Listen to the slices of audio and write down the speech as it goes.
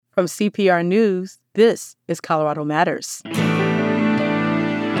From CPR News, this is Colorado Matters.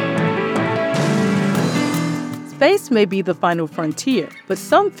 Space may be the final frontier, but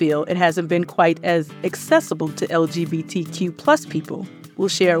some feel it hasn't been quite as accessible to LGBTQ plus people. We'll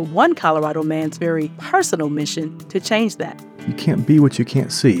share one Colorado man's very personal mission to change that. You can't be what you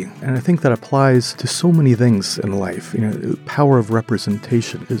can't see. And I think that applies to so many things in life. The power of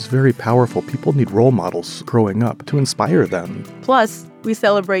representation is very powerful. People need role models growing up to inspire them. Plus, we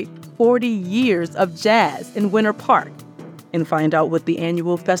celebrate 40 years of jazz in Winter Park and find out what the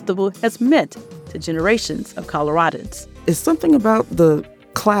annual festival has meant to generations of Coloradans. It's something about the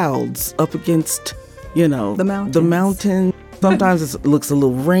clouds up against, the mountain. Sometimes it looks a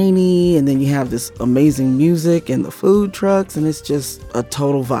little rainy, and then you have this amazing music and the food trucks, and it's just a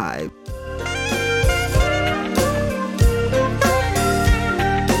total vibe.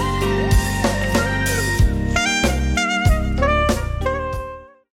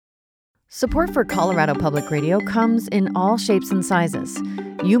 Support for Colorado Public Radio comes in all shapes and sizes.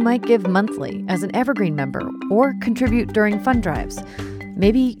 You might give monthly as an Evergreen member or contribute during fund drives.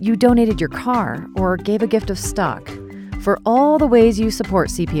 Maybe you donated your car or gave a gift of stock. For all the ways you support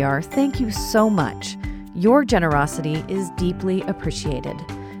CPR, thank you so much. Your generosity is deeply appreciated.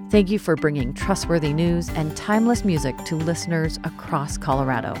 Thank you for bringing trustworthy news and timeless music to listeners across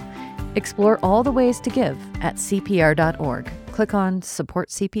Colorado. Explore all the ways to give at cpr.org. Click on Support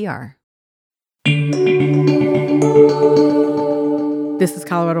CPR. This is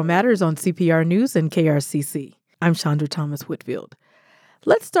Colorado Matters on CPR News and KRCC. I'm Chandra Thomas Whitfield.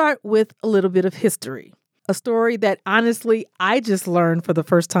 Let's start with a little bit of history. A story that, honestly, I just learned for the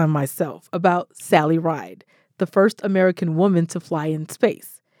first time myself about Sally Ride, the first American woman to fly in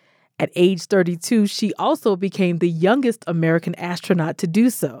space. At age 32, she also became the youngest American astronaut to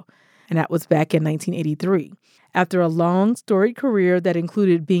do so, and that was back in 1983. After a long, storied career that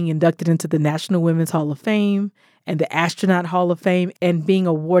included being inducted into the National Women's Hall of Fame and the Astronaut Hall of Fame and being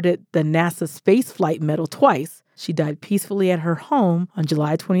awarded the NASA Space Flight Medal twice, she died peacefully at her home on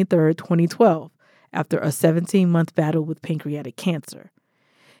July 23, 2012. After a 17-month battle with pancreatic cancer.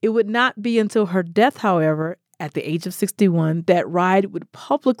 It would not be until her death, however, at the age of 61, that Ride would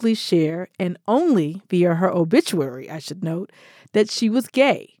publicly share, and only via her obituary, I should note, that she was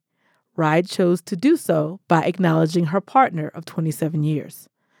gay. Ride chose to do so by acknowledging her partner of 27 years.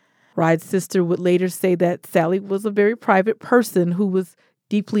 Ride's sister would later say that Sally was a very private person who was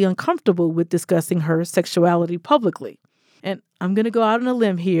deeply uncomfortable with discussing her sexuality publicly. And I'm going to go out on a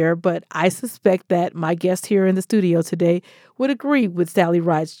limb here, but I suspect that my guest here in the studio today would agree with Sally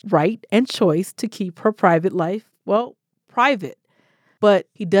Ride's right and choice to keep her private life, private. But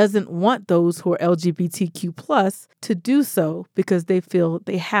he doesn't want those who are LGBTQ plus to do so because they feel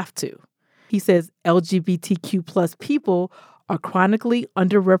they have to. He says LGBTQ plus people are chronically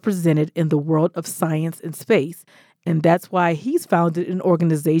underrepresented in the world of science and space, and that's why he's founded an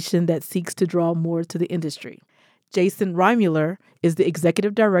organization that seeks to draw more to the industry. Jason Reimuller is the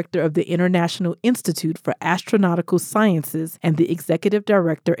executive director of the International Institute for Astronautical Sciences and the executive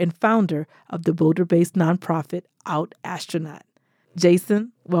director and founder of the Boulder-based nonprofit Out Astronaut.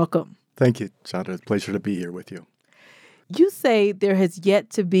 Jason, welcome. Thank you, Chandra. It's a pleasure to be here with you. You say there has yet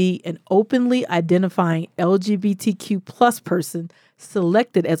to be an openly identifying LGBTQ plus person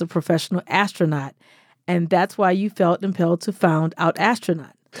selected as a professional astronaut, and that's why you felt impelled to found Out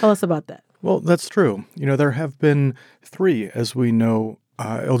Astronaut. Tell us about that. Well, that's true. There have been 3, as we know,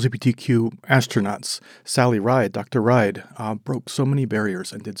 LGBTQ astronauts. Sally Ride, Dr. Ride, broke so many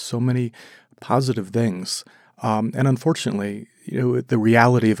barriers and did so many positive things. And unfortunately, the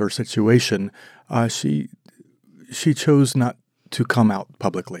reality of her situation, she chose not to come out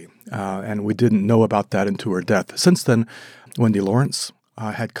publicly. And we didn't know about that until her death. Since then, Wendy Lawrence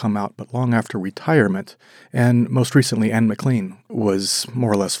had come out, but long after retirement. And most recently, Anne McLean was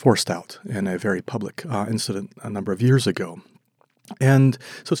more or less forced out in a very public incident a number of years ago. And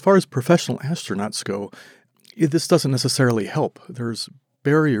so as far as professional astronauts go, this doesn't necessarily help. There's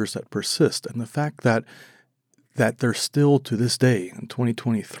barriers that persist. And the fact that there's still, to this day, in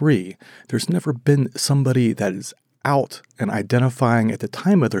 2023, there's never been somebody that is out and identifying at the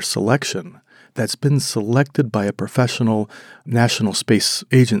time of their selection that's been selected by a professional national space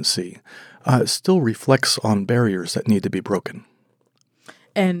agency still reflects on barriers that need to be broken.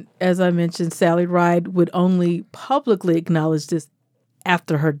 And as I mentioned, Sally Ride would only publicly acknowledge this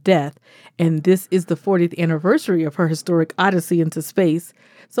after her death, and this is the 40th anniversary of her historic odyssey into space.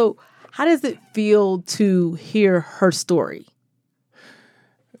 So how does it feel to hear her story?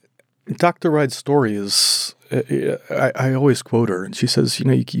 Dr. Ride's story is, I always quote her, and she says,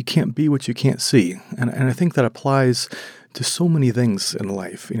 you can't be what you can't see. And I think that applies to so many things in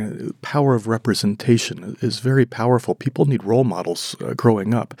life. The power of representation is very powerful. People need role models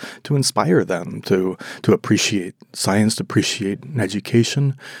growing up to inspire them to appreciate science, to appreciate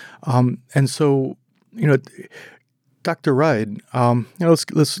education. And so, Dr. Ride,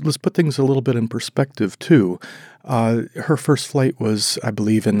 let's put things a little bit in perspective too. Her first flight was, I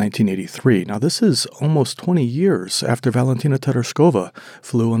believe, in 1983. Now, this is almost 20 years after Valentina Tereshkova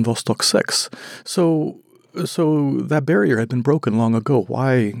flew on Vostok 6. So that barrier had been broken long ago.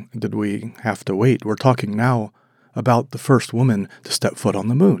 Why did we have to wait? We're talking now about the first woman to step foot on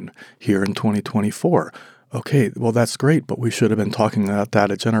the moon here in 2024. Okay, well, that's great, but we should have been talking about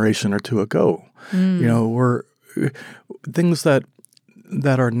that a generation or two ago. We're things that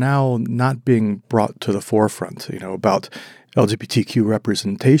are now not being brought to the forefront, about LGBTQ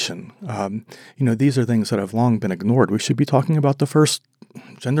representation. These are things that have long been ignored. We should be talking about the first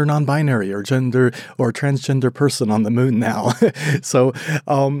gender non-binary or gender or transgender person on the moon now. So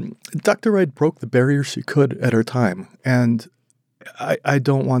Dr. Wright broke the barrier she could at her time. And I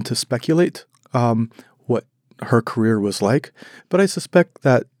don't want to speculate what her career was like, but I suspect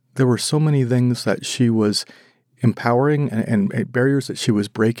that there were so many things that she was empowering and barriers that she was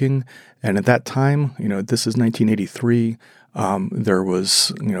breaking. And at that time, this is 1983, there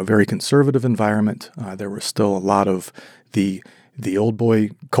was, very conservative environment. There was still a lot of the old boy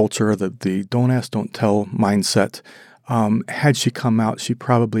culture, the don't ask, don't tell mindset. Had she come out, she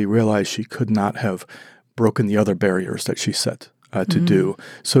probably realized she could not have broken the other barriers that she set to do.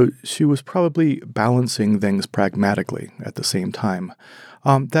 So she was probably balancing things pragmatically at the same time.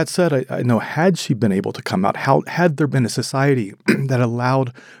 That said, I know had she been able to come out, had there been a society that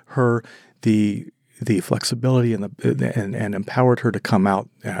allowed her the flexibility and empowered her to come out,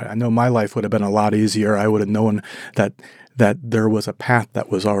 I know my life would have been a lot easier. I would have known that there was a path that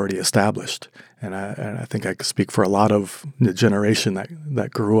was already established, and I think I could speak for a lot of the generation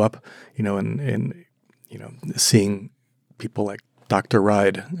that grew up, in seeing people like Dr.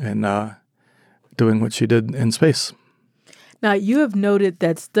 Ride and doing what she did in space. Now, you have noted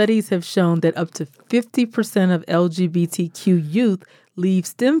that studies have shown that up to 50% of LGBTQ youth leave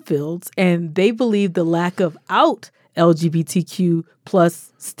STEM fields, and they believe the lack of LGBTQ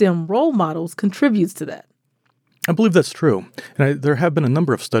plus STEM role models contributes to that. I believe that's true. And there have been a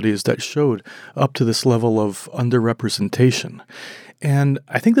number of studies that showed up to this level of underrepresentation. And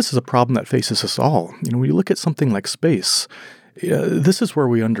I think this is a problem that faces us all. When you look at something like space, this is where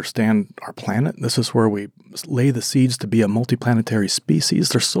we understand our planet. This is where we lay the seeds to be a multiplanetary species.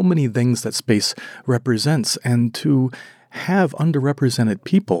 There's so many things that space represents. And to have underrepresented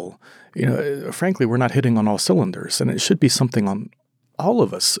people, frankly, we're not hitting on all cylinders. And it should be something on all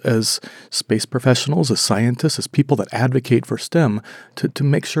of us as space professionals, as scientists, as people that advocate for STEM, to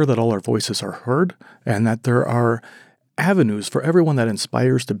make sure that all our voices are heard and that there are avenues for everyone that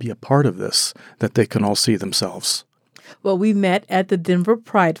inspires to be a part of this, that they can all see themselves. Well, we met at the Denver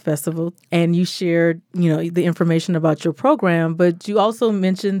Pride Festival, and you shared, the information about your program, but you also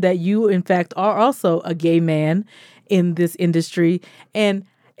mentioned that you, in fact, are also a gay man in this industry. And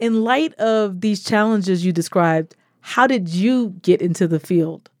in light of these challenges you described, how did you get into the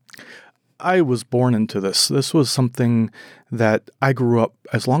field? I was born into this. This was something that I grew up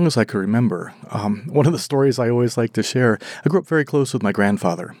as long as I could remember. One of the stories I always like to share, I grew up very close with my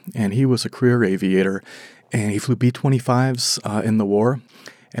grandfather, and he was a career aviator, and he flew B-25s in the war.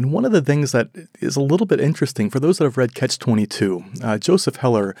 And one of the things that is a little bit interesting, for those that have read Catch-22, Joseph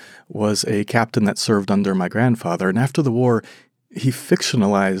Heller was a captain that served under my grandfather, and after the war, he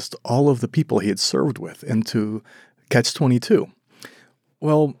fictionalized all of the people he had served with into Catch-22.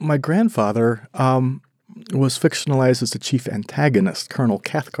 Well, my grandfather was fictionalized as the chief antagonist, Colonel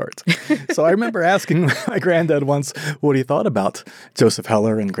Cathcart. So I remember asking my granddad once what he thought about Joseph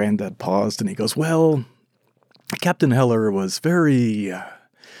Heller, and granddad paused, and he goes, well, Captain Heller was very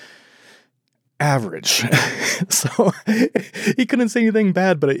average. So he couldn't say anything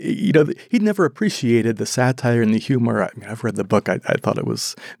bad, but he'd never appreciated the satire and the humor. I mean, I've read the book. I thought it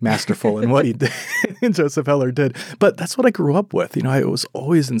was masterful in what he did, and Joseph Heller did. But that's what I grew up with. I was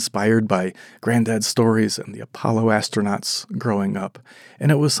always inspired by granddad's stories and the Apollo astronauts growing up.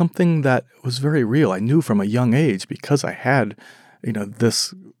 And it was something that was very real. I knew from a young age, because I had,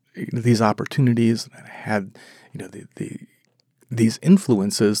 these opportunities, and I had, these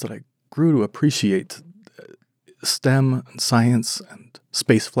influences, that I grew to appreciate STEM, science, and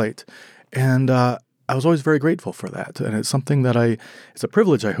spaceflight. And I was always very grateful for that. And it's something that it's a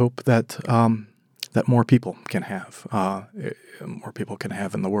privilege, I hope, that that more people can have,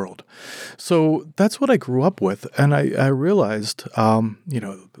 in the world. So that's what I grew up with. And I realized,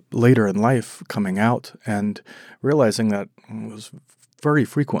 later in life coming out and realizing that I was very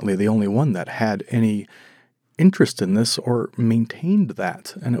frequently the only one that had any interest in this or maintained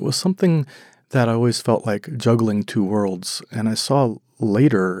that. And it was something that I always felt like juggling two worlds. And I saw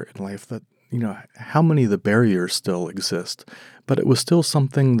later in life that, how many of the barriers still exist. But it was still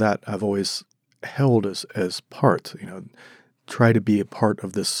something that I've always held as part, try to be a part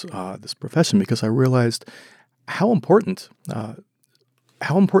of this profession, because I realized how important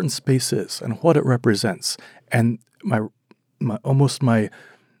space is and what it represents. And my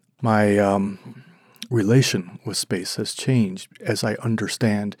relation with space has changed as I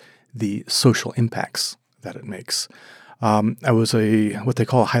understand the social impacts that it makes. I was what they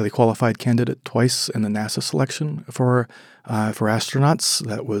call a highly qualified candidate twice in the NASA selection for astronauts.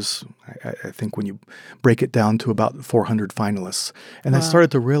 That was, I think, when you break it down to about 400 finalists. And I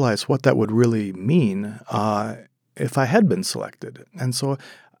started to realize what that would really mean if I had been selected. And so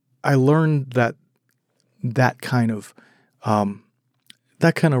I learned that kind of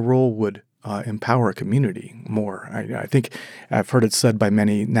role would empower a community more. I think I've heard it said by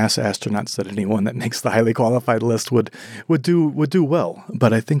many NASA astronauts that anyone that makes the highly qualified list would do well.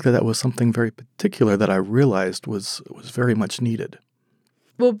 But I think that was something very particular that I realized was very much needed.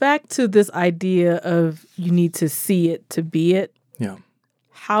 Well, back to this idea of you need to see it to be it. Yeah.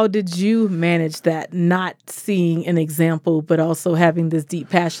 How did you manage that, not seeing an example, but also having this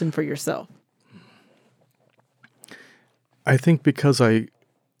deep passion for yourself? I think because I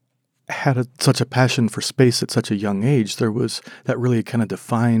had such a passion for space at such a young age, there was that really kind of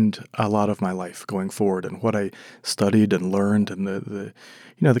defined a lot of my life going forward and what I studied and learned, and the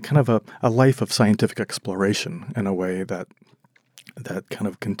kind of a life of scientific exploration in a way that kind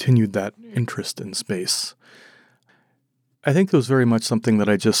of continued that interest in space. I think it was very much something that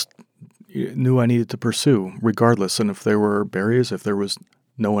I just knew I needed to pursue regardless. And if there were barriers, if there was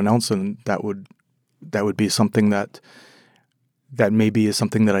no one else, and that would be something that maybe is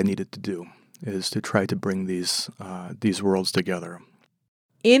something that I needed to do, is to try to bring these worlds together.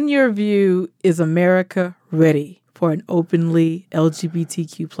 In your view, is America ready for an openly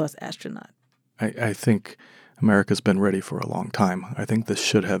LGBTQ plus astronaut? I think America's been ready for a long time. I think this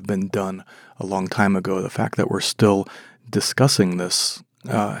should have been done a long time ago. The fact that we're still discussing this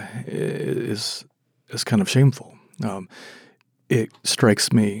is kind of shameful. It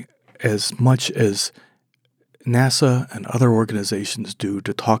strikes me, as much as NASA and other organizations do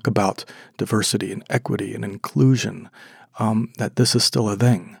to talk about diversity and equity and inclusion, that this is still a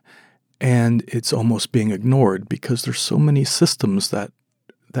thing. And it's almost being ignored because there's so many systems that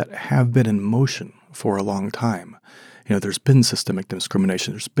have been in motion for a long time. There's been systemic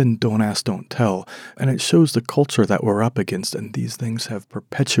discrimination. There's been don't ask, don't tell. And it shows the culture that we're up against. And these things have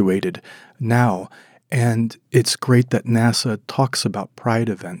perpetuated now. And it's great that NASA talks about pride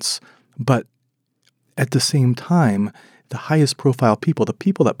events. But at the same time, the highest profile people, the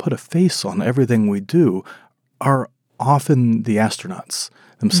people that put a face on everything we do, are often the astronauts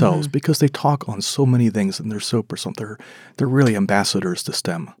themselves, because they talk on so many things and they're so personal. They're really ambassadors to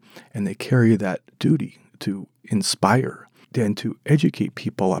STEM, and they carry that duty to inspire and to educate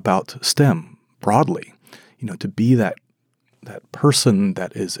people about STEM broadly. To be that person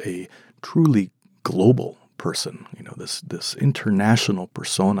that is a truly global person, this international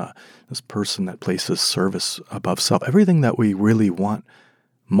persona, this person that places service above self, everything that we really want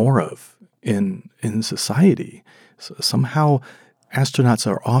more of in society. So somehow astronauts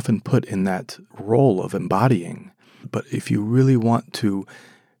are often put in that role of embodying. But if you really want to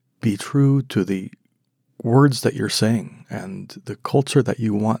be true to the words that you're saying and the culture that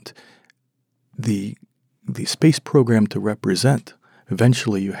you want the space program to represent,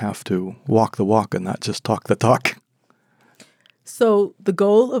 eventually you have to walk the walk and not just talk the talk. So the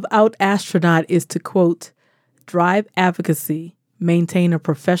goal of Out Astronaut is to, quote, drive advocacy, maintain a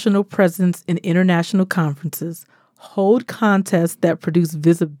professional presence in international conferences, hold contests that produce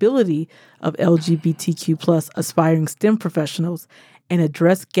visibility of LGBTQ plus aspiring STEM professionals, and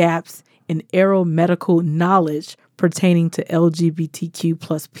address gaps in aeromedical knowledge pertaining to LGBTQ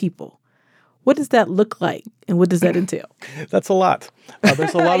plus people. What does that look like, and what does that entail? That's a lot.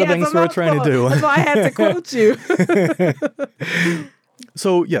 There's a lot of things we're trying to do. That's why I had to quote you.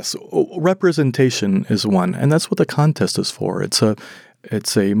 So, yes, representation is one, and that's what the contest is for. It's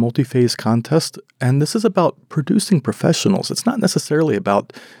a multi-phase contest, and this is about producing professionals. It's not necessarily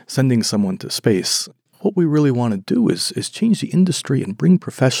about sending someone to space. What we really want to do is change the industry and bring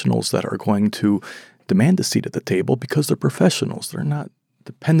professionals that are going to demand a seat at the table because they're professionals. They're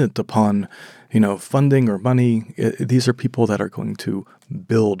dependent upon, funding or money. These are people that are going to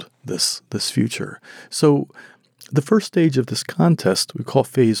build this future. So the first stage of this contest, we call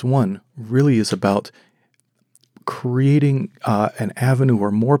phase 1, really is about creating an avenue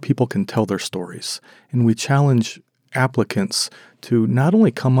where more people can tell their stories. And we challenge applicants to not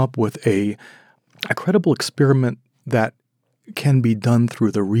only come up with a credible experiment that can be done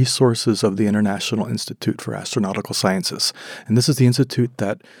through the resources of the International Institute for Astronautical Sciences. And this is the institute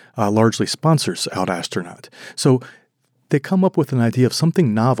that largely sponsors Out Astronaut. So they come up with an idea of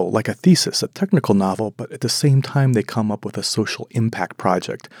something novel, like a thesis, a technical novel, but at the same time they come up with a social impact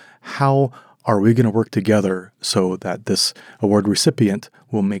project. How are we going to work together so that this award recipient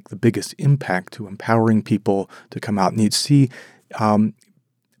will make the biggest impact to empowering people to come out? And you'd see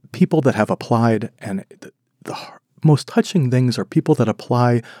people that have applied, and the most touching things are people that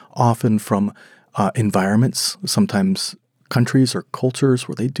apply often from environments, sometimes countries or cultures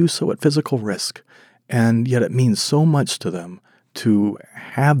where they do so at physical risk. And yet it means so much to them to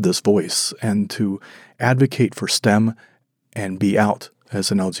have this voice and to advocate for STEM and be out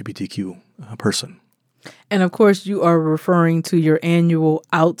as an LGBTQ person. And of course, you are referring to your annual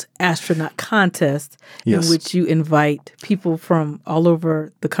Out Astronaut contest, Yes. in which you invite people from all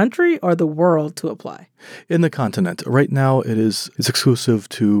over the country or the world to apply. In the continent. Right now, it's exclusive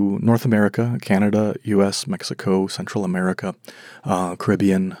to North America, Canada, U.S., Mexico, Central America,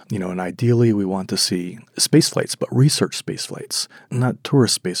 Caribbean. And ideally, we want to see space flights, but research space flights, not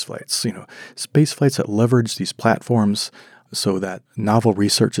tourist space flights. Space flights that leverage these platforms so that novel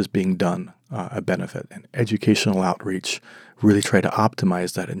research is being done, a benefit, and educational outreach. Really try to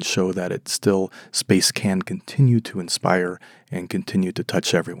optimize that and show that space can continue to inspire and continue to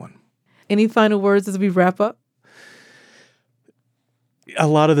touch everyone. Any final words as we wrap up? A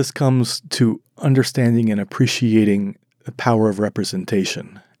lot of this comes to understanding and appreciating the power of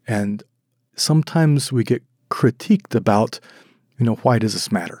representation. And sometimes we get critiqued about, why does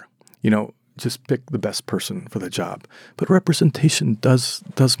this matter? Just pick the best person for the job. But representation does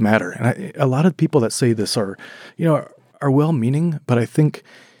matter. And a lot of people that say this are well-meaning, but I think,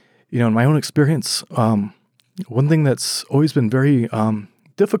 in my own experience, one thing that's always been very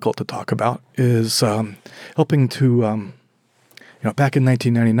difficult to talk about is helping to, back in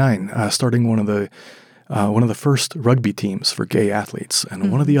 1999, starting one of the first rugby teams for gay athletes,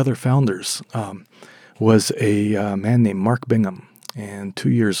 and one of the other founders was a man named Mark Bingham. And 2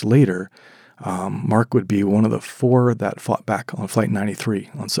 years later, Mark would be one of the 4 that fought back on Flight 93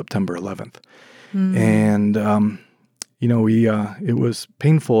 on September 11th. And it was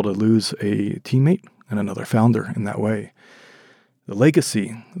painful to lose a teammate and another founder in that way. The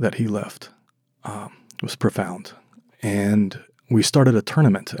legacy that he left was profound. And we started a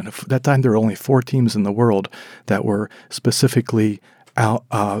tournament. And at that time, there were only 4 teams in the world that were specifically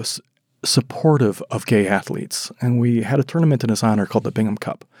supportive of gay athletes. And we had a tournament in his honor called the Bingham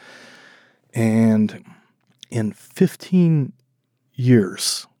Cup. And in 15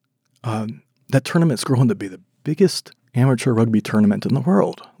 years, that tournament's grown to be the biggest amateur rugby tournament in the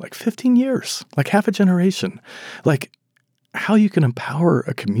world. Like 15 years, like half a generation. Like how you can empower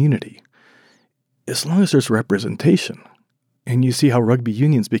a community as long as there's representation. And you see how rugby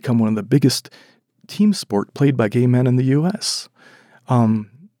unions become one of the biggest team sport played by gay men in the U.S.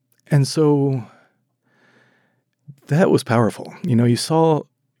 And so that was powerful. You saw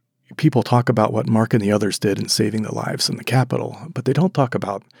people talk about what Mark and the others did in saving the lives in the Capitol, but they don't talk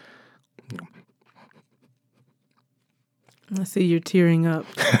about. I see you're tearing up.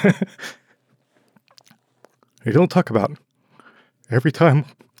 They don't talk about every time you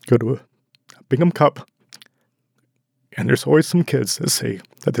go to a Bingham Cup, and there's always some kids that say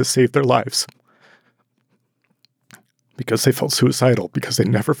that they saved their lives because they felt suicidal, because they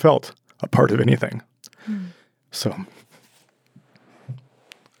never felt a part of anything. So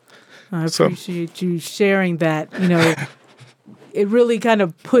I appreciate you sharing that. It really kind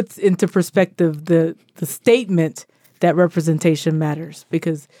of puts into perspective the statement that representation matters,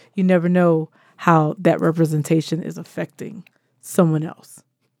 because you never know how that representation is affecting someone else.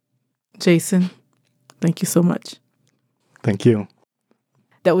 Jason, thank you so much. Thank you.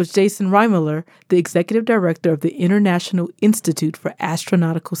 That was Jason Reimuller, the Executive Director of the International Institute for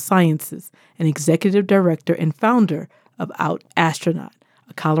Astronautical Sciences and Executive Director and founder of Out Astronaut,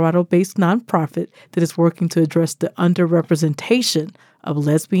 a Colorado-based nonprofit that is working to address the underrepresentation of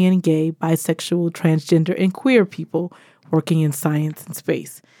lesbian, gay, bisexual, transgender, and queer people working in science and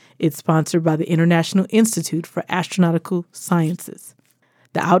space. It's sponsored by the International Institute for Astronautical Sciences.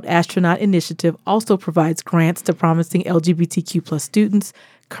 The Out Astronaut initiative also provides grants to promising LGBTQ+ students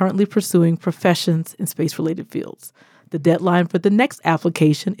currently pursuing professions in space-related fields. The deadline for the next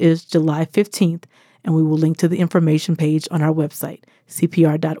application is July 15th, and we will link to the information page on our website,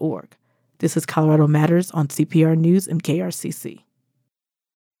 cpr.org. This is Colorado Matters on CPR News and KRCC.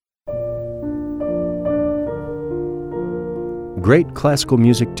 Great classical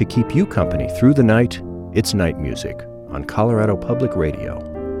music to keep you company through the night. It's Night Music on Colorado Public Radio.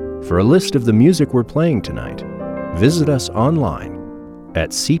 For a list of the music we're playing tonight, visit us online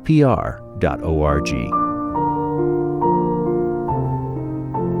at cpr.org.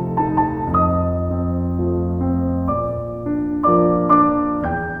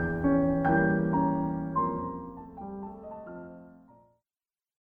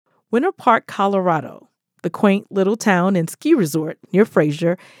 Winter Park, Colorado, the quaint little town and ski resort near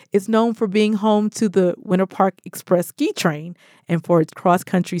Fraser, is known for being home to the Winter Park Express ski train and for its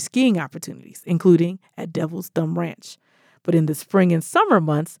cross-country skiing opportunities, including at Devil's Thumb Ranch. But in the spring and summer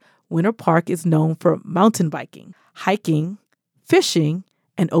months, Winter Park is known for mountain biking, hiking, fishing,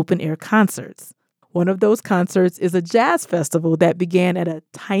 and open-air concerts. One of those concerts is a jazz festival that began at a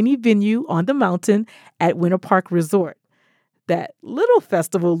tiny venue on the mountain at Winter Park Resort. That little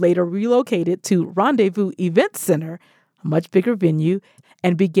festival later relocated to Rendezvous Event Center, a much bigger venue,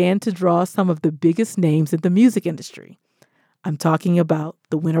 and began to draw some of the biggest names in the music industry. I'm talking about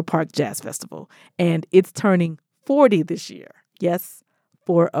the Winter Park Jazz Festival, and it's turning 40 this year. Yes,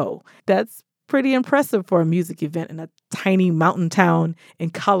 40. That's pretty impressive for a music event in a tiny mountain town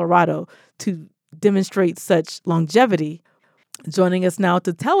in Colorado to demonstrate such longevity. Joining us now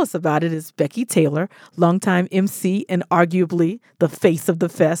to tell us about it is Becky Taylor, longtime MC and arguably the face of the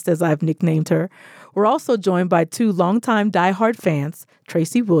fest, as I've nicknamed her. We're also joined by two longtime diehard fans,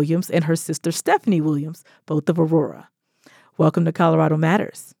 Tracy Williams and her sister Stephanie Williams, both of Aurora. Welcome to Colorado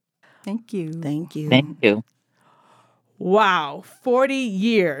Matters. Thank you. Thank you. Thank you. Wow, 40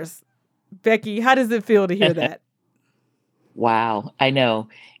 years. Becky, how does it feel to hear that? Wow, I know.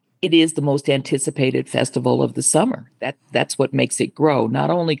 It is the most anticipated festival of the summer. That's what makes it grow. Not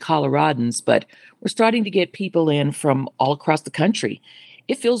only Coloradans, but we're starting to get people in from all across the country.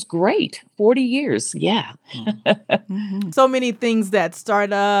 It feels great. 40 years. Yeah. So many things that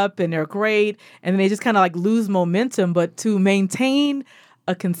start up and they're great and they just kind of like lose momentum, but to maintain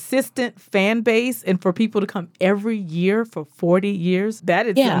a consistent fan base and for people to come every year for 40 years, that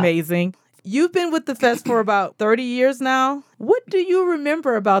is amazing. You've been with the fest for about 30 years now. What do you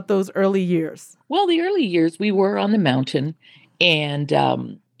remember about those early years? Well, the early years, we were on the mountain and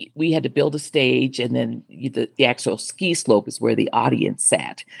we had to build a stage, and then the actual ski slope is where the audience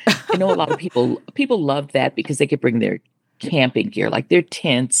sat. I know a lot of people loved that because they could bring their camping gear, like their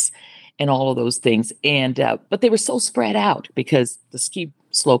tents and all of those things. And but they were so spread out because the ski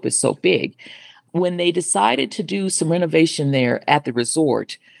slope is so big. When they decided to do some renovation there at the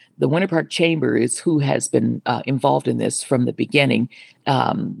resort, the Winter Park Chamber is who has been involved in this from the beginning,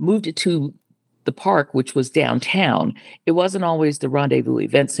 moved it to the park, which was downtown. It wasn't always the Rendezvous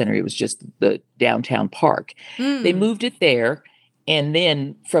Event Center. It was just the downtown park. They moved it there, and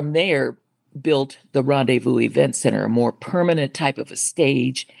then from there built the Rendezvous Event Center, a more permanent type of a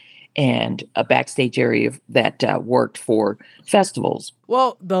stage and a backstage area that worked for festivals.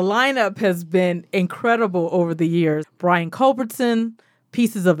 Well, the lineup has been incredible over the years. Brian Culbertson,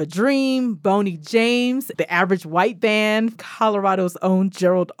 Pieces of a Dream, Boney James, the Average White Band, Colorado's own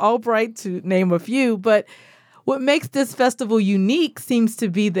Gerald Albright, to name a few. But what makes this festival unique seems to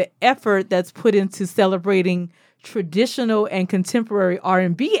be the effort that's put into celebrating traditional and contemporary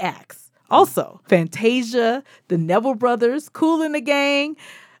R&B acts. Also, Fantasia, the Neville Brothers, Kool and the Gang,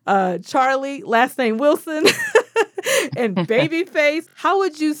 Charlie, last name Wilson, and Babyface. How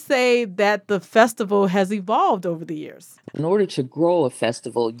would you say that the festival has evolved over the years? In order to grow a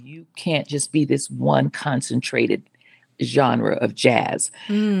festival, you can't just be this one concentrated genre of jazz.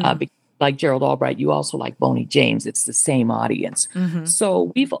 Like Gerald Albright, you also like Boney James. It's the same audience.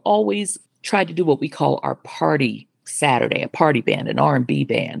 So we've always tried to do what we call our party Saturday, a party band, an R&B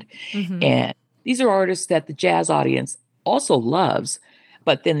band. And these are artists that the jazz audience also loves,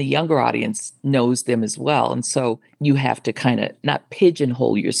 but then the younger audience knows them as well. And so you have to kind of not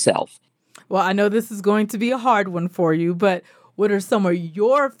pigeonhole yourself. Well, I know this is going to be a hard one for you, but what are some of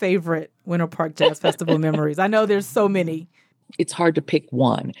your favorite Winter Park Jazz Festival memories? I know there's so many. It's hard to pick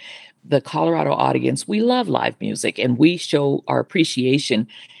one. The Colorado audience, we love live music and we show our appreciation.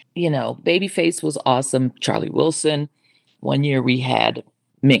 You know, Babyface was awesome. Charlie Wilson. One year we had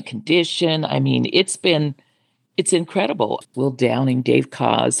Mint Condition. I mean, it's incredible. Will Downing, Dave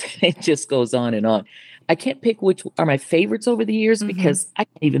Koz, it just goes on and on. I can't pick which are my favorites over the years because I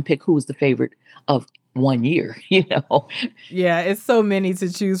can't even pick who was the favorite of one year, you know? Yeah, it's so many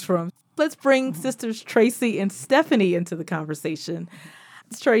to choose from. Let's bring sisters Tracy and Stephanie into the conversation.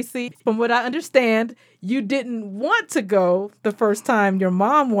 Tracy, from what I understand, you didn't want to go the first time your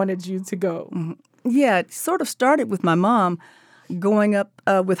mom wanted you to go. Mm-hmm. Yeah, it sort of started with my mom going up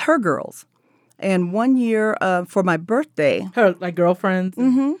with her girls. And one year for my birthday. Her, like, girlfriends?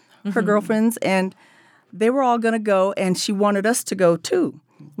 Mm-hmm. Her girlfriends. And they were all going to go, and she wanted us to go, too.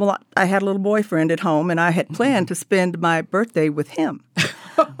 Well, I had a little boyfriend at home, and I had planned to spend my birthday with him.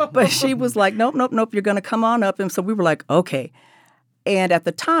 But she was like, nope, you're going to come on up. And so we were like, okay. And at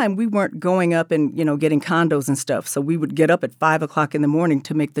the time, we weren't going up and, getting condos and stuff. So we would get up at 5 o'clock in the morning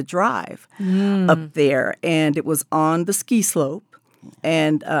to make the drive up there. And it was on the ski slope.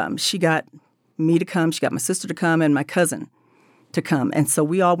 And she got me to come. She got my sister to come and my cousin to come. And so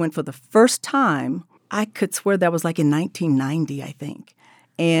we all went for the first time. I could swear that was like in 1990, I think.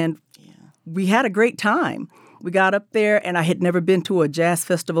 And we had a great time. We got up there, and I had never been to a jazz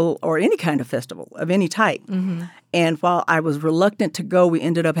festival or any kind of festival of any type. Mm-hmm. And while I was reluctant to go, we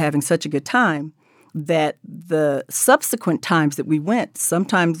ended up having such a good time that the subsequent times that we went,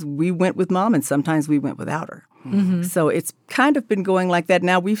 sometimes we went with Mom and sometimes we went without her. Mm-hmm. So it's kind of been going like that.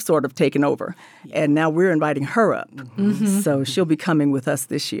 Now we've sort of taken over, and now we're inviting her up. Mm-hmm. So she'll be coming with us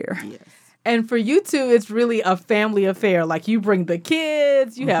this year. Yes. And for you two, it's really a family affair. Like, you bring the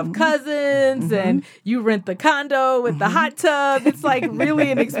kids, you have cousins, and you rent the condo with the hot tub. It's like really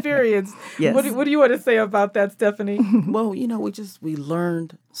an experience. Yes. What do you want to say about that, Stephanie? Well, we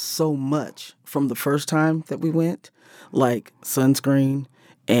learned so much from the first time that we went, like sunscreen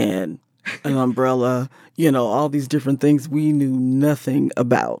and an umbrella, all these different things we knew nothing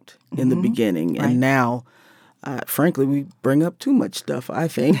about in the beginning. Right. And now, frankly, we bring up too much stuff, I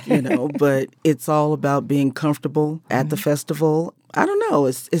think, but it's all about being comfortable at the festival. I don't know.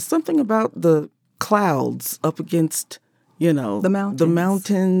 It's something about the clouds up against, the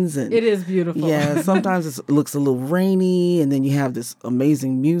mountains. And it is beautiful. Yeah, sometimes it looks a little rainy, and then you have this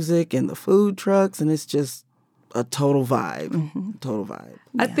amazing music and the food trucks, and it's just a total vibe. Mm-hmm. Total vibe.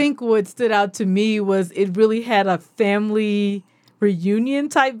 I think what stood out to me was it really had a family reunion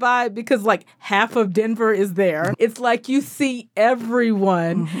type vibe, because like half of Denver is there. It's like you see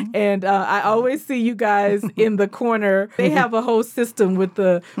everyone. And I always see you guys in the corner. They have a whole system with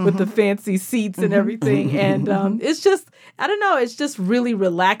the fancy seats and everything. And it's just, I don't know, it's just really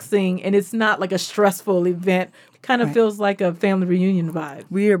relaxing, and it's not like a stressful event. Kind of feels like a family reunion vibe.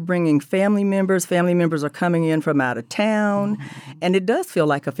 We are bringing family members. Family members are coming in from out of town. And it does feel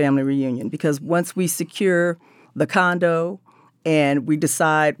like a family reunion, because once we secure the condo and we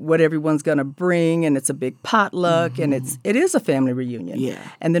decide what everyone's going to bring, and it's a big potluck, and it is a family reunion. Yeah.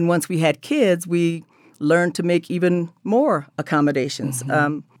 And then once we had kids, we learned to make even more accommodations.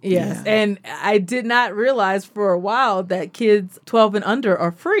 Yes, and I did not realize for a while that kids 12 and under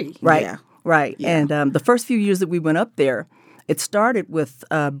are free. Right. Yeah. Right. Yeah. And the first few years that we went up there, it started with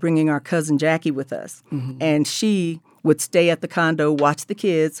bringing our cousin Jackie with us. And she would stay at the condo, watch the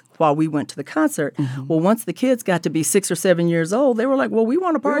kids while we went to the concert. Well, once the kids got to be 6 or 7 years old, they were like, well, we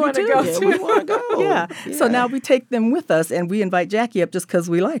want to party too. We want to go. Yeah. So now we take them with us, and we invite Jackie up just because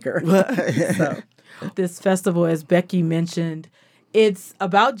we like her. This festival, as Becky mentioned, it's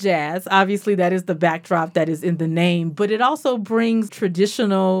about jazz. Obviously, that is the backdrop that is in the name, but it also brings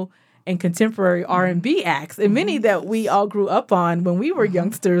traditional and contemporary R&B acts, and many that we all grew up on when we were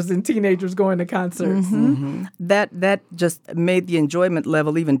youngsters and teenagers going to concerts. That just made the enjoyment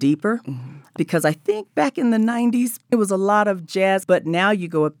level even deeper, because I think back in the 90s, it was a lot of jazz, but now you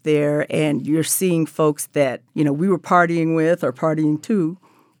go up there and you're seeing folks that, we were partying with or partying to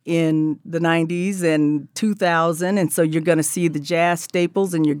in the 90s and 2000, and so you're going to see the jazz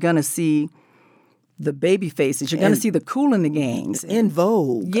staples, and you're going to see the baby faces. You're going to see the Kool and the Gangs. In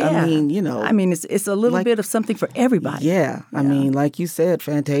vogue. Yeah. I mean, it's a little bit of something for everybody. Yeah. I mean, like you said,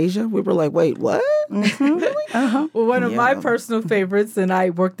 Fantasia, we were like, wait, what? Really? Well, one of my personal favorites, and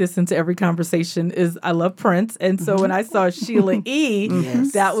I work this into every conversation, is I love Prince. And so when I saw Sheila E.,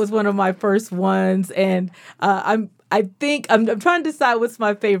 that was one of my first ones. And I think I'm trying to decide what's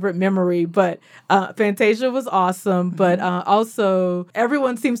my favorite memory, but Fantasia was awesome. But also,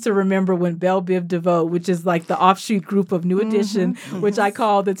 everyone seems to remember when Belle Biv DeVoe, which is like the offshoot group of New Edition, which I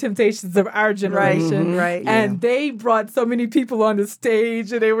call the Temptations of our generation. Right. And they brought so many people on the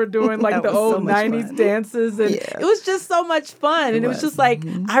stage, and they were doing like the old 90s dances. And it was just so much fun. And it was just like,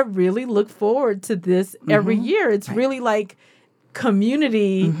 I really look forward to this every year. It's really like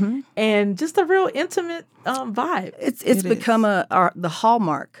community and just a real intimate vibe. It's become the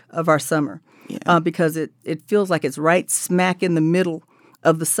hallmark of our summer because it feels like it's right smack in the middle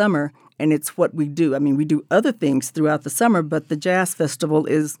of the summer, and it's what we do. I mean, we do other things throughout the summer, but the Jazz Festival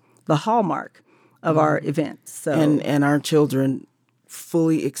is the hallmark of our events. So And our children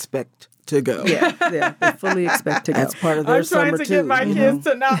fully expect to go. yeah, they fully expect to go. That's part of their I'm trying summer to too. get my kids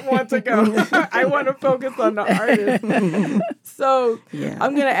to not want to go. I want to focus on the artist. So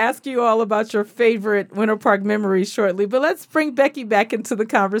I'm going to ask you all about your favorite Winter Park memories shortly, but let's bring Becky back into the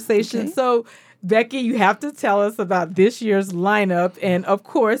conversation. Okay. So Becky, you have to tell us about this year's lineup. And of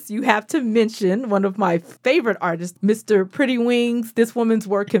course, you have to mention one of my favorite artists, Mr. Pretty Wings, this woman's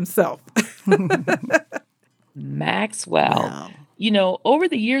work himself. Maxwell. Wow. You know, over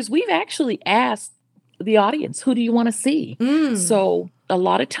the years, we've actually asked the audience, who do you want to see? So a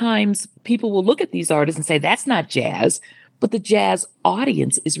lot of times people will look at these artists and say, that's not jazz. But the jazz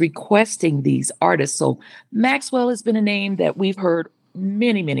audience is requesting these artists. So Maxwell has been a name that we've heard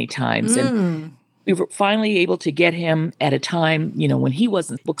many, many times. And we were finally able to get him at a time, you know, when he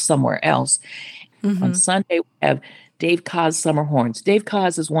wasn't booked somewhere else. On Sunday, we have Dave Koz Summer Horns. Dave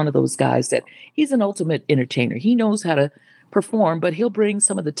Koz is one of those guys that he's an ultimate entertainer. He knows how to perform, but he'll bring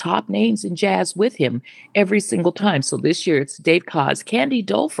some of the top names in jazz with him every single time. So this year it's Dave Koz, Candy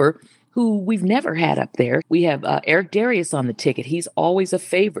Dulfer, who we've never had up there. We have Eric Darius on the ticket. He's always a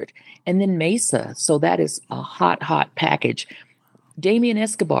favorite. And then Mesa. So that is a hot, hot package. Damien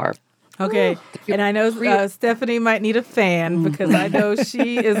Escobar. Okay. And I know Stephanie might need a fan because I know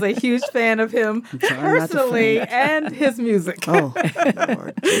she is a huge fan of him personally and his music. Oh,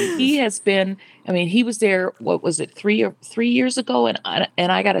 Lord. He has been, I mean, he was there, what was it, 3 years ago? And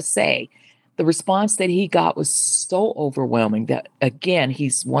I got to say, the response that he got was so overwhelming that, again,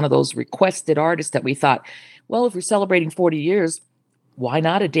 he's one of those requested artists that we thought, well, if we're celebrating 40 years, why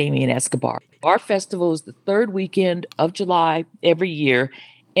not a Damien Escobar? Our festival is the third weekend of July every year.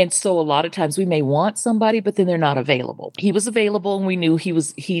 And so a lot of times we may want somebody, but then they're not available. He was available and we knew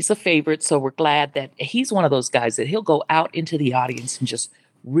he's a favorite. So we're glad that he's one of those guys that he'll go out into the audience and just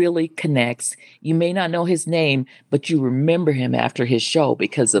really connects. You may not know his name, but you remember him after his show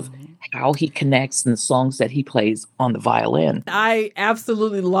because of how he connects and the songs that he plays on the violin. I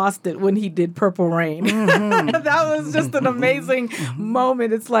absolutely lost it when he did Purple Rain. That was just an amazing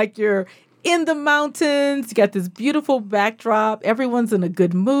moment. It's like you're in the mountains, you got this beautiful backdrop, everyone's in a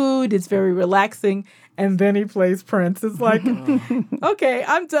good mood, it's very relaxing, and then he plays Prince. It's like, okay,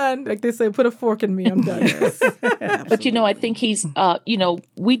 I'm done. Like they say, put a fork in me, I'm done. But, you know, I think he's, you know,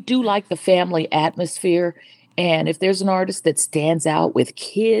 we do like the family atmosphere. And if there's an artist that stands out with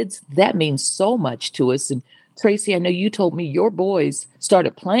kids, that means so much to us. And Tracy, I know you told me your boys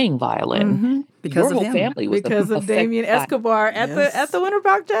started playing violin. Because your of whole him. family was Because of affected Damien by- Escobar at the Winter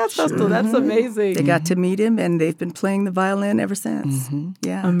Park Jazz Festival. That's amazing. They got to meet him, and they've been playing the violin ever since.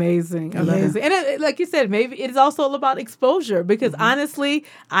 Yeah. Amazing. And like you said, maybe it's also all about exposure because honestly,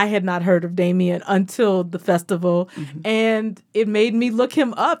 I had not heard of Damien until the festival and it made me look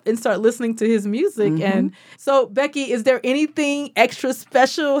him up and start listening to his music. And so, Becky, is there anything extra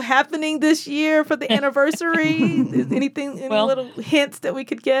special happening this year for the anniversary? Is any little hints that we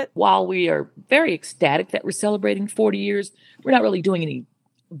could get? While we are very ecstatic that we're celebrating 40 years, we're not really doing any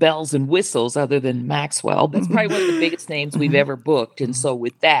bells and whistles other than Maxwell. That's probably one of the biggest names we've ever booked. And so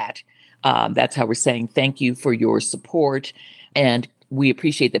with that, that's how we're saying thank you for your support. And we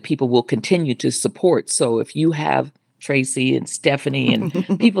appreciate that people will continue to support. So if you have Tracy and Stephanie and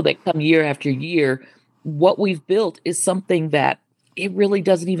people that come year after year, what we've built is something that it really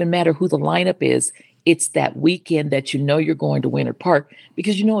doesn't even matter who the lineup is. It's that weekend that you know you're going to Winter Park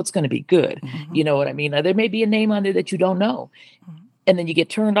because you know it's going to be good. You know what I mean? Now, there may be a name on there that you don't know. And then you get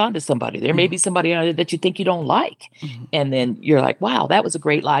turned on to somebody. There may be somebody on there that you think you don't like. And then you're like, wow, that was a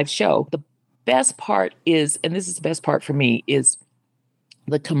great live show. The best part is, and this is the best part for me, is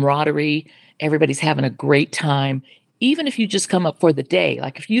the camaraderie. Everybody's having a great time. Even if you just come up for the day,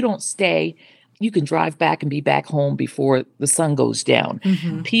 like if you don't stay, you can drive back and be back home before the sun goes down.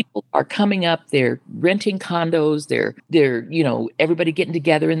 People are coming up, they're renting condos, they're, you know, everybody getting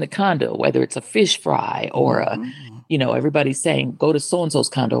together in the condo, whether it's a fish fry or you know, everybody's saying, go to so-and-so's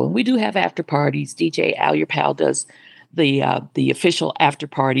condo. And we do have after parties. DJ Al Your Pal does the official after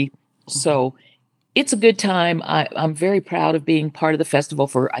party. So it's a good time. I'm very proud of being part of the festival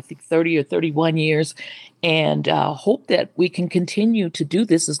for, I think, 30 or 31 years. And hope that we can continue to do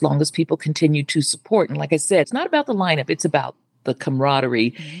this as long as people continue to support. And like I said, it's not about the lineup. It's about the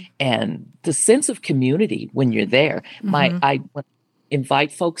camaraderie and the sense of community when you're there. I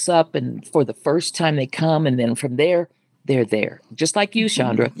invite folks up, and for the first time they come. And then from there, they're there. Just like you,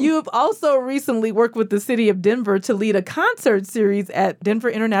 Chandra. You have also recently worked with the city of Denver to lead a concert series at Denver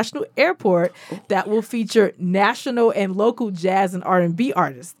International Airport that will feature national and local jazz and R&B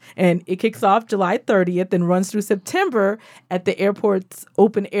artists. And it kicks off July 30th and runs through September at the airport's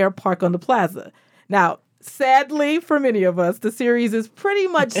open air park on the plaza. Now, sadly, for many of us, the series is pretty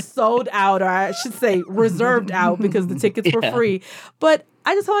much sold out, or I should say reserved out, because the tickets were free. But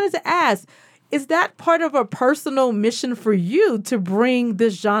I just wanted to ask, is that part of a personal mission for you to bring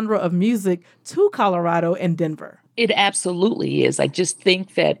this genre of music to Colorado and Denver? It absolutely is. I just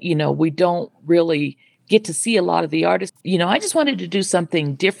think that, we don't really get to see a lot of the artists. I just wanted to do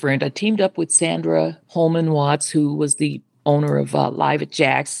something different. I teamed up with Sandra Holman Watts, who was the owner of Live at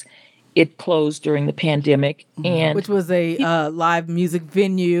Jack's. It closed during the pandemic. Which was a live music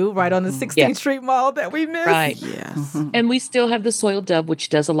venue right on the 16th Street Mall that we missed. Right. Yes. And we still have the Soiled Dove, which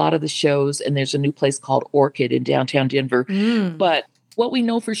does a lot of the shows. And there's a new place called Orchid in downtown Denver. But what we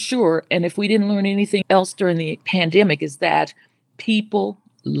know for sure, and if we didn't learn anything else during the pandemic, is that people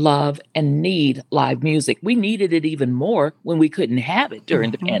love and need live music. We needed it even more when we couldn't have it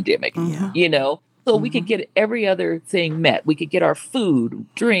during the pandemic, So we could get every other thing met. We could get our food,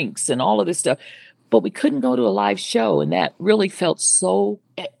 drinks, and all of this stuff. But we couldn't go to a live show. And that really felt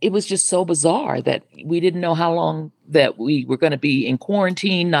it was just so bizarre that we didn't know how long that we were going to be in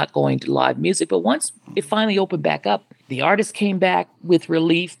quarantine, not going to live music. But once it finally opened back up, the artists came back with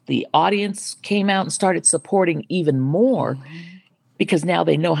relief. The audience came out and started supporting even more. Because now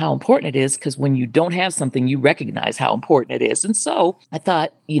they know how important it is, because when you don't have something, you recognize how important it is. And so I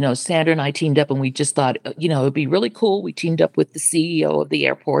thought, Sandra and I teamed up, and we just thought, it would be really cool. We teamed up with the CEO of the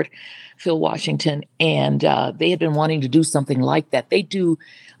airport, Phil Washington, and they had been wanting to do something like that. They do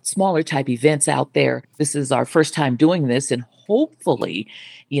smaller type events out there. This is our first time doing this, and hopefully,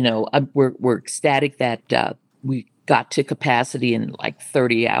 we're ecstatic that we got to capacity in like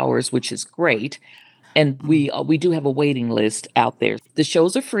 30 hours, which is great. And we do have a waiting list out there. The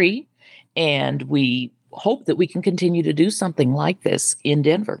shows are free, and we hope that we can continue to do something like this in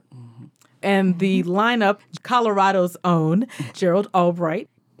Denver. And the lineup, Colorado's own Gerald Albright,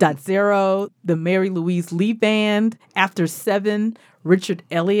 Dot Zero, the Mary Louise Lee Band, After Seven, Richard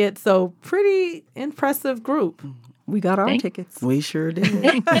Elliott. So pretty impressive group. We got our tickets. We sure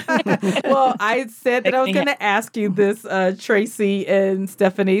did. Well, I said that I was going to ask you this, Tracy and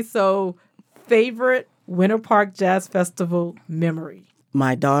Stephanie. So favorite Winter Park Jazz Festival memory?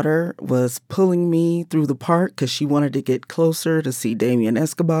 My daughter was pulling me through the park because she wanted to get closer to see Damien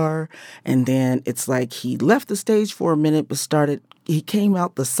Escobar. And then it's like he left the stage for a minute, but he came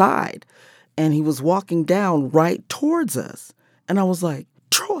out the side and he was walking down right towards us. And I was like,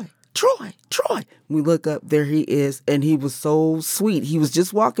 Troy. We look up, there he is, and he was so sweet. He was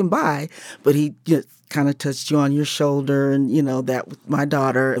just walking by, but he just kind of touched you on your shoulder, and that with my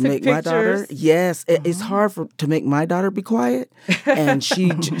daughter, Took make pictures. My daughter, yes, it's hard to make my daughter be quiet, and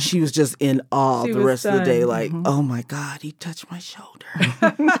she was just in awe She the was rest of the day, stunned. like, oh my God, he touched my shoulder.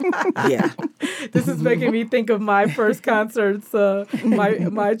 Yeah. This is making me think of my first concerts.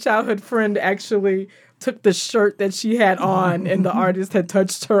 My childhood friend actually took the shirt that she had on, and the artist had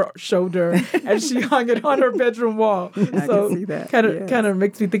touched her shoulder, and she hung it on her bedroom wall. I can see that. Kind of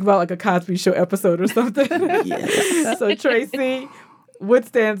makes me think about like a Cosby Show episode or something. Yes. So Tracy, what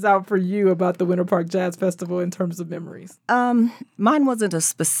stands out for you about the Winter Park Jazz Festival in terms of memories? Mine wasn't a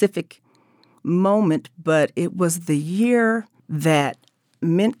specific moment, but it was the year that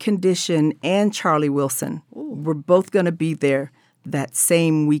Mint Condition and Charlie Wilson were both going to be there that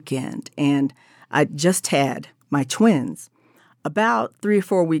same weekend. And I just had my twins about 3 or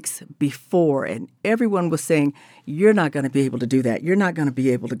 4 weeks before, and everyone was saying, you're not going to be able to do that. You're not going to be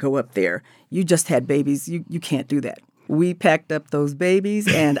able to go up there. You just had babies. You can't do that. We packed up those babies,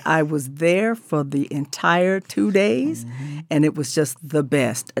 and I was there for the entire 2 days, and it was just the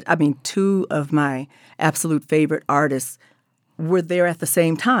best. I mean, 2 of my absolute favorite artists were there at the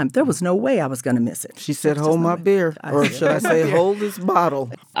same time. There was no way I was going to miss it. She said, hold my beer, or should I say, hold this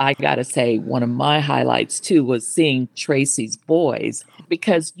bottle. I got to say, one of my highlights, too, was seeing Tracy's boys,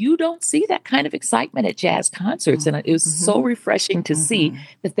 because you don't see that kind of excitement at jazz concerts. And it was so refreshing to see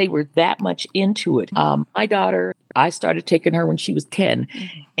that they were that much into it. My daughter, I started taking her when she was 10,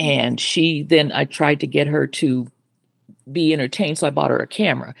 and I tried to get her to be entertained, so I bought her a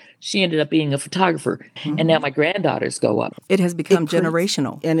camera. She ended up being a photographer, and now my granddaughters go up. It has become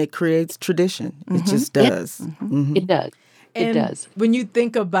generational. And it creates tradition. It just does. It does. It does. When you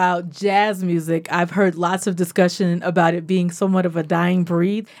think about jazz music, I've heard lots of discussion about it being somewhat of a dying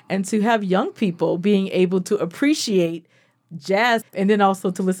breed, and to have young people being able to appreciate jazz, and then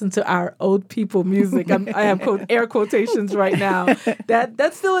also to listen to our old people music. I have air quotations right now.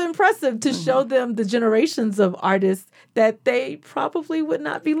 That's still impressive to show them the generations of artists that they probably would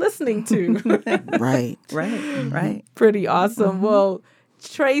not be listening to. Right. Pretty awesome. Well,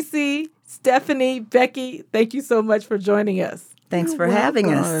 Tracy, Stephanie, Becky, thank you so much for joining us. Thanks for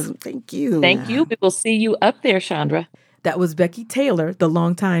having us. Thank you. Thank you. We will see you up there, Chandra. That was Becky Taylor, the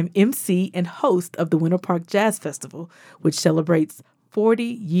longtime MC and host of the Winter Park Jazz Festival, which celebrates 40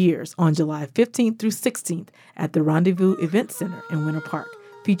 years on July 15th through 16th at the Rendezvous Event Center in Winter Park,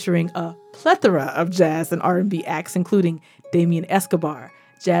 featuring a plethora of jazz and R&B acts, including Damien Escobar,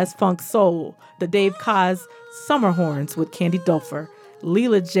 Jazz Funk Soul, the Dave Koz Summer Horns with Candy Dulfer,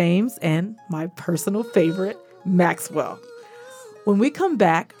 Leela James, and my personal favorite, Maxwell. When we come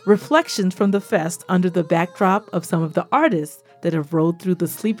back, reflections from the fest under the backdrop of some of the artists that have rolled through the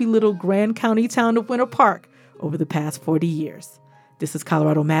sleepy little Grand County town of Winter Park over the past 40 years. This is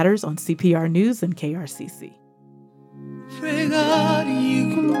Colorado Matters on CPR News and KRCC.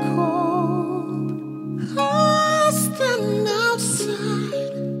 You can call. I stand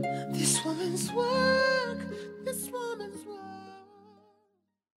outside. This woman's work.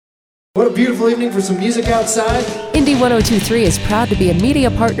 What a beautiful evening for some music outside. Indie 102.3 is proud to be a media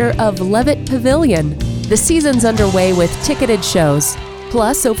partner of Levitt Pavilion. The season's underway with ticketed shows,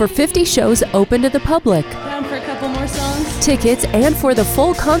 plus over 50 shows open to the public. Down for a couple more songs? Tickets and for the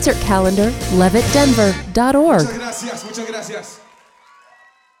full concert calendar, levittdenver.org. Muchas gracias.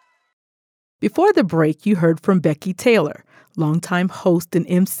 Before the break, you heard from Becky Taylor, longtime host and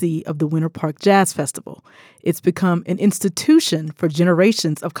MC of the Winter Park Jazz Festival. It's become an institution for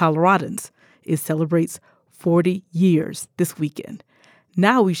generations of Coloradans. It celebrates 40 years this weekend.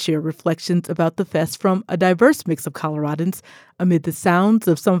 Now we share reflections about the fest from a diverse mix of Coloradans amid the sounds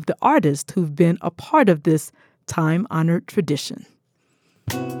of some of the artists who've been a part of this time-honored tradition.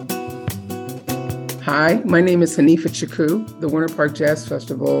 Hi, my name is Hanifa Chaku, the Winter Park Jazz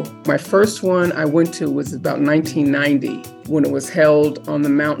Festival. My first one I went to was about 1990 when it was held on the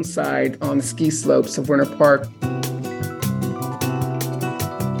mountainside on the ski slopes of Winter Park.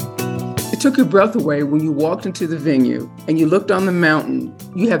 It took your breath away when you walked into the venue and you looked on the mountain.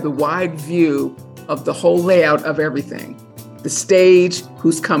 You had the wide view of the whole layout of everything. The stage,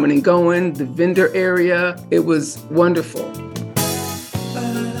 who's coming and going, the vendor area. It was wonderful.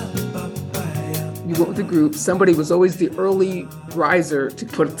 You went with the group. Somebody was always the early riser to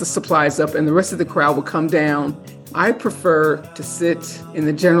put the supplies up, and the rest of the crowd would come down. I prefer to sit in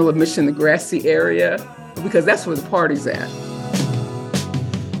the general admission, the grassy area, because that's where the party's at.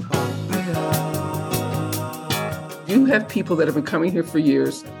 You have people that have been coming here for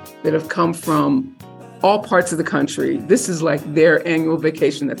years that have come from all parts of the country. This is like their annual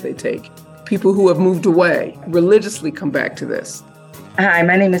vacation that they take. People who have moved away religiously come back to this. Hi,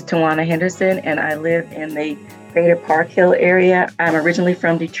 my name is Tawana Henderson, and I live in the Greater Park Hill area. I'm originally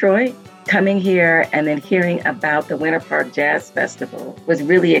from Detroit. Coming here and then hearing about the Winter Park Jazz Festival was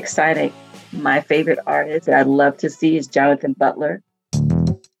really exciting. My favorite artist that I'd love to see is Jonathan Butler.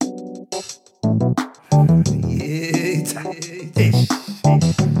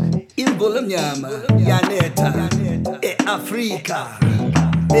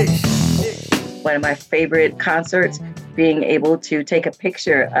 One of my favorite concerts, being able to take a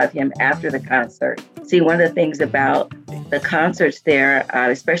picture of him after the concert. See, one of the things about the concerts there,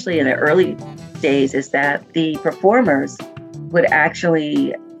 especially in the early days, is that the performers would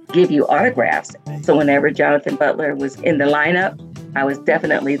actually give you autographs. So whenever Jonathan Butler was in the lineup, I was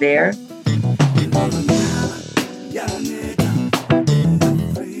definitely there.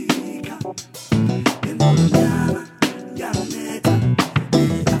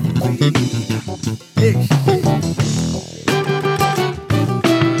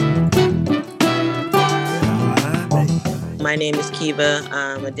 My name is Kiva.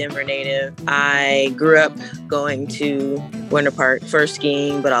 I'm a Denver native. I grew up going to Winter Park for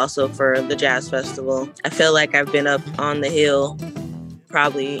skiing, but also for the Jazz Festival. I feel like I've been up on the hill,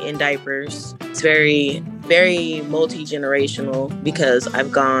 probably in diapers. It's very, very multi-generational because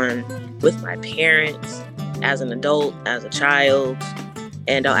I've gone with my parents as an adult, as a child,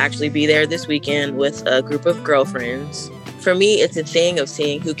 and I'll actually be there this weekend with a group of girlfriends. For me, it's a thing of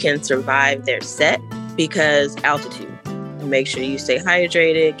seeing who can survive their set because altitude. Make sure you stay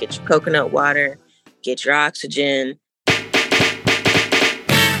hydrated, get your coconut water, get your oxygen.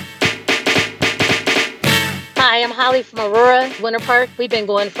 Hi, I'm Holly from Aurora, Winter Park. We've been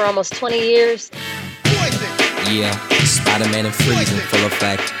going for almost 20 years. Yeah, Spider-Man and freezing, full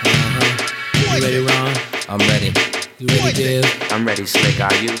effect. You ready, Ron? I'm ready. You ready, Dev? I'm ready, Slick.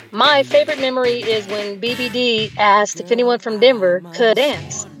 Are you? My favorite memory is when BBD asked if anyone from Denver could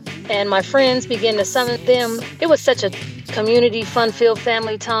dance. And my friends began to summon them. It was such a community, fun-filled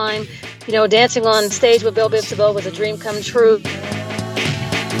family time. You know, dancing on stage with Bell Biv DeVoe was a dream come true.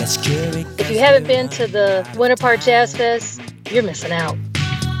 If you haven't been to the Winter Park Jazz Fest, you're missing out.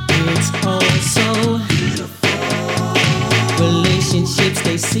 It's all so beautiful. Relationships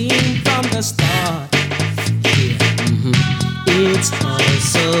they seem from the start. It's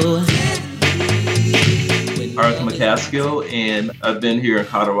also Arthur McCaskill, and I've been here in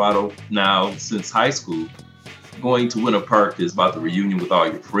Colorado now since high school. Going to Winter Park is about the reunion with all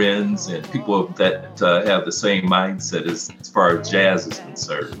your friends and people that have the same mindset as far as jazz is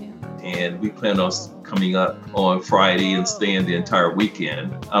concerned. And we plan on coming up on Friday and staying the entire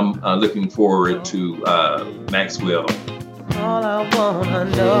weekend. I'm looking forward to Maxwell. all I wanna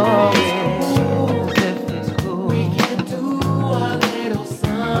know is if it's cool. We can do a little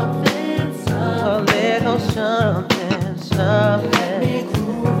something, a little something, something. Make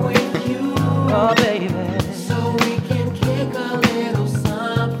groove with you, oh baby. So we can kick a little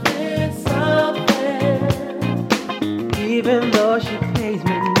something, something. Even though she pays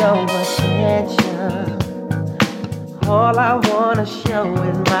me no attention, all I wanna show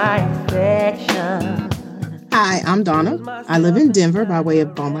is my affection. Hi, I'm Donna. I live in Denver by way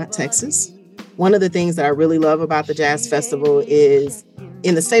of Beaumont, Texas. One of the things that I really love about the Jazz Festival is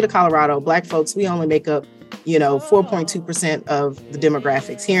in the state of Colorado, Black folks, we only make up, 4.2% of the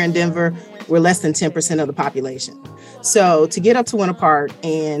demographics. Here in Denver, we're less than 10% of the population. So to get up to Winter Park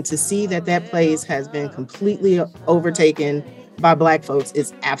and to see that place has been completely overtaken by Black folks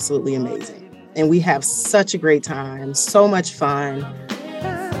is absolutely amazing. And we have such a great time, so much fun.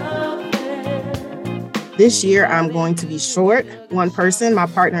 This year, I'm going to be short one person, my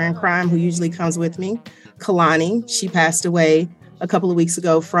partner in crime who usually comes with me, Kalani. She passed away a couple of weeks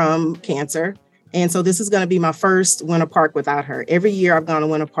ago from cancer. And so this is going to be my first Winter Park without her. Every year I've gone to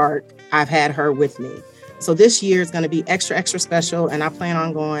Winter Park, I've had her with me. So this year is going to be extra, extra special, and I plan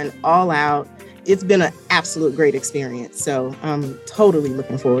on going all out. It's been an absolute great experience. So I'm totally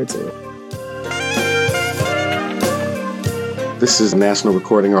looking forward to it. This is national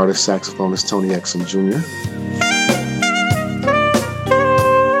recording artist, saxophonist Tony Exum Jr.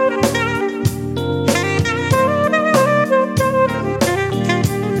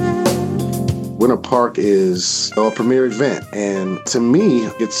 Winter Park is a premier event, and to me,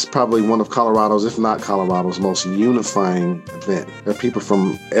 it's probably one of Colorado's, if not Colorado's, most unifying event. There are people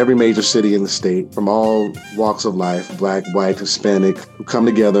from every major city in the state, from all walks of life, Black, white, Hispanic, who come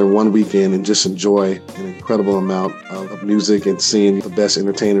together one weekend and just enjoy an incredible amount of music and seeing the best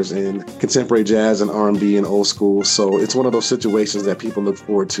entertainers in contemporary jazz and R&B and old school. So it's one of those situations that people look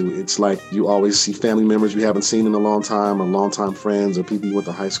forward to. It's like you always see family members you haven't seen in a long time, or longtime friends, or people you went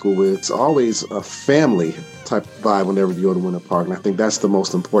to high school with. It's always a family type vibe whenever you go to Winter Park. And I think that's the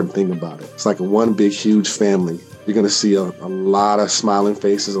most important thing about it. It's like one big, huge family. You're going to see a lot of smiling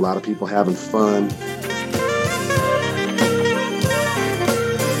faces, a lot of people having fun.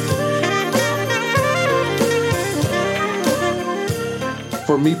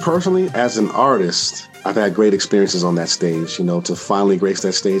 For me personally, as an artist, I've had great experiences on that stage, to finally grace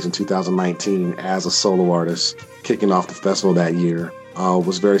that stage in 2019 as a solo artist, kicking off the festival that year.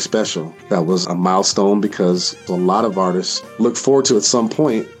 Was very special. That was a milestone because a lot of artists look forward to at some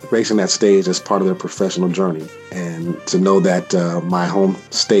point gracing that stage as part of their professional journey. And to know that my home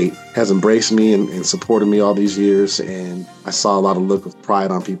state has embraced me and supported me all these years, and I saw a lot of look of pride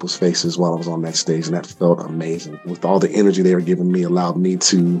on people's faces while I was on that stage, and that felt amazing. With all the energy they were giving me, allowed me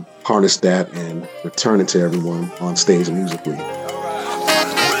to harness that and return it to everyone on stage and musically.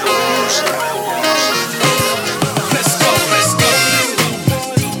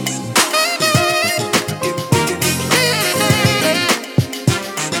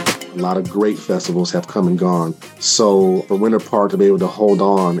 A lot of great festivals have come and gone. So for Winter Park to be able to hold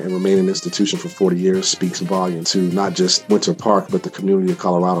on and remain an institution for 40 years speaks volume to not just Winter Park, but the community of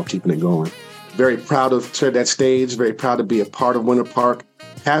Colorado keeping it going. Very proud to share that stage, very proud to be a part of Winter Park.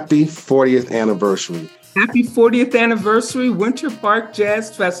 Happy 40th anniversary. Happy 40th anniversary, Winter Park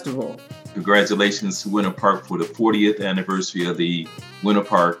Jazz Festival. Congratulations to Winter Park for the 40th anniversary of the Winter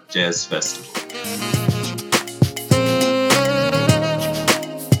Park Jazz Festival.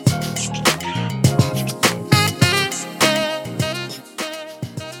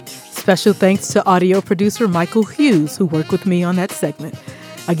 Special thanks to audio producer Michael Hughes, who worked with me on that segment.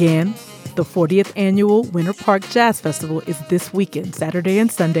 Again, the 40th annual Winter Park Jazz Festival is this weekend, Saturday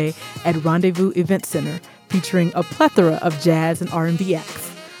and Sunday, at Rendezvous Event Center, featuring a plethora of jazz and R&B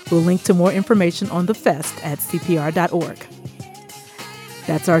acts. We'll link to more information on the fest at cpr.org.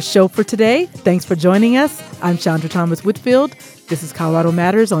 That's our show for today. Thanks for joining us. I'm Chandra Thomas Whitfield. This is Colorado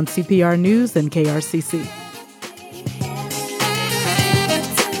Matters on CPR News and KRCC.